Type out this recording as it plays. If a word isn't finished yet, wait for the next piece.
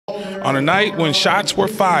on a night when shots were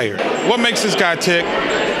fired. What makes this guy tick?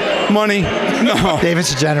 Money. No.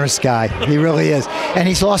 David's a generous guy. He really is. And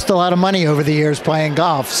he's lost a lot of money over the years playing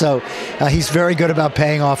golf, so he's very good about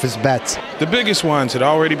paying off his bets. The biggest ones had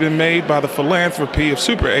already been made by the philanthropy of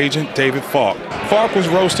Super Agent David Falk. Falk was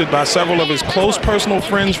roasted by several of his close personal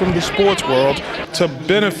friends from the sports world to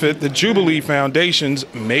benefit the Jubilee Foundation's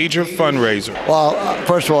major fundraiser. Well,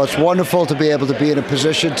 first of all, it's wonderful to be able to be in a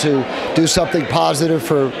position to do something positive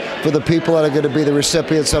for the people that are going to be the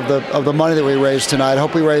recipients of the money that we raise tonight. I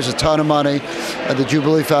hope we raise a ton of money. The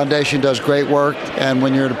Jubilee Foundation does great work, and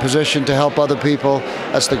when you're in a position to help other people,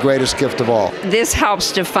 that's the greatest gift of all. This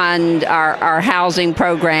helps to fund our housing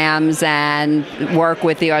programs and work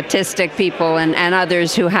with the autistic people and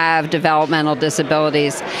others who have developmental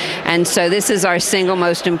disabilities. And so this is our single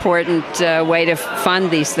most important way to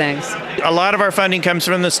fund these things. A lot of our funding comes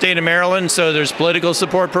from the state of Maryland, so there's political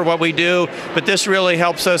support for what we do, but this really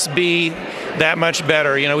helps us be that much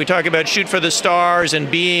better. You know, we talk about shoot for the stars,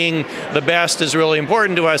 and being the best is really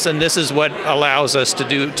important to us, and this is what allows us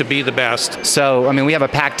to be the best. So, I mean, we have a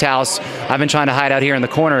packed house. I've been trying to hide out here in the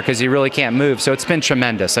corner because you really can't move, so it's been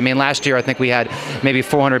tremendous. I mean, last year I think we had maybe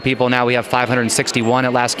 400 people. Now we have 561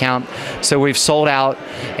 at last count. So we've sold out,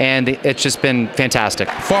 and it's just been fantastic.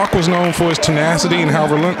 Falk was known for his tenacity and how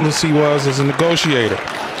relentless he was as a negotiator.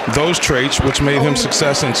 Those traits, which made him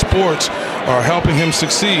success in sports, are helping him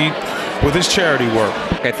succeed with his charity work.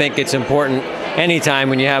 I think it's important anytime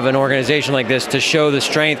when you have an organization like this to show the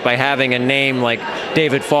strength by having a name like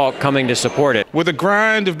David Falk coming to support it. With the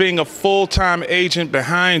grind of being a full-time agent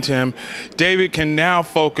behind him, David can now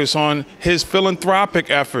focus on his philanthropic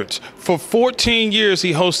efforts. For 14 years,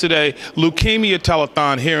 he hosted a leukemia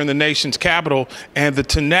telethon here in the nation's capital, and the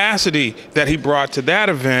tenacity that he brought to that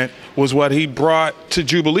event was what he brought to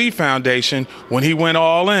Jubilee Foundation when he went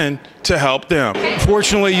all in to help them.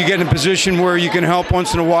 Fortunately, you get in a position where you can help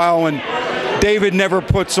once in a while, and David never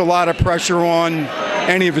puts a lot of pressure on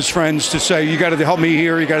any of his friends to say, you got to help me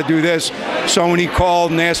here, you got to do this. So when he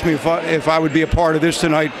called and asked me if I would be a part of this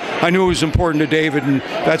tonight, I knew it was important to David, and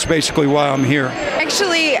that's basically why I'm here.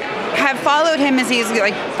 Actually, have followed him as he's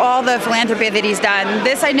like all the philanthropy that he's done.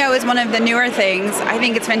 This I know is one of the newer things. I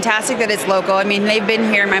think it's fantastic that it's local. I mean, they've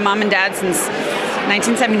been here, my mom and dad, since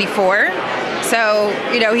 1974. So,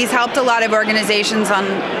 you know, he's helped a lot of organizations on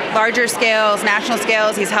larger scales, national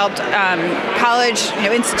scales. He's helped college,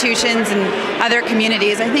 institutions and other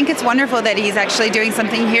communities. I think it's wonderful that he's actually doing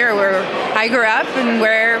something here where I grew up and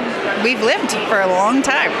where we've lived for a long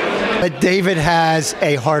time. But David has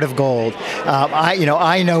a heart of gold.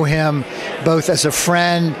 I know him both as a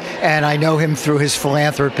friend, and I know him through his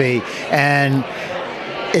philanthropy. And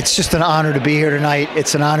it's just an honor to be here tonight.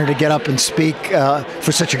 It's an honor to get up and speak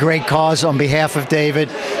for such a great cause on behalf of David.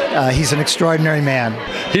 He's an extraordinary man.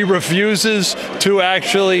 He refuses to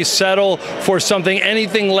actually settle for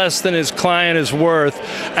anything less than his client is worth,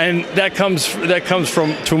 and that comes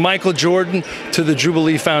from Michael Jordan to the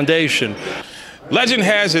Jubilee Foundation. Legend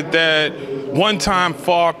has it that one-time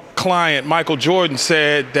Falk client Michael Jordan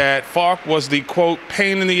said that Falk was the, quote,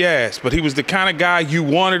 pain in the ass, but he was the kind of guy you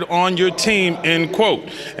wanted on your team, end quote.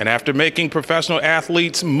 And after making professional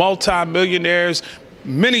athletes multi-millionaires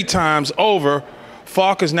many times over,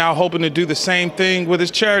 Falk is now hoping to do the same thing with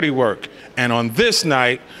his charity work. And on this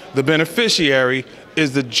night, the beneficiary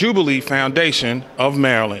is the Jubilee Foundation of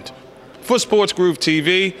Maryland. For SportsGroove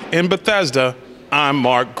TV in Bethesda, I'm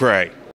Mark Gray.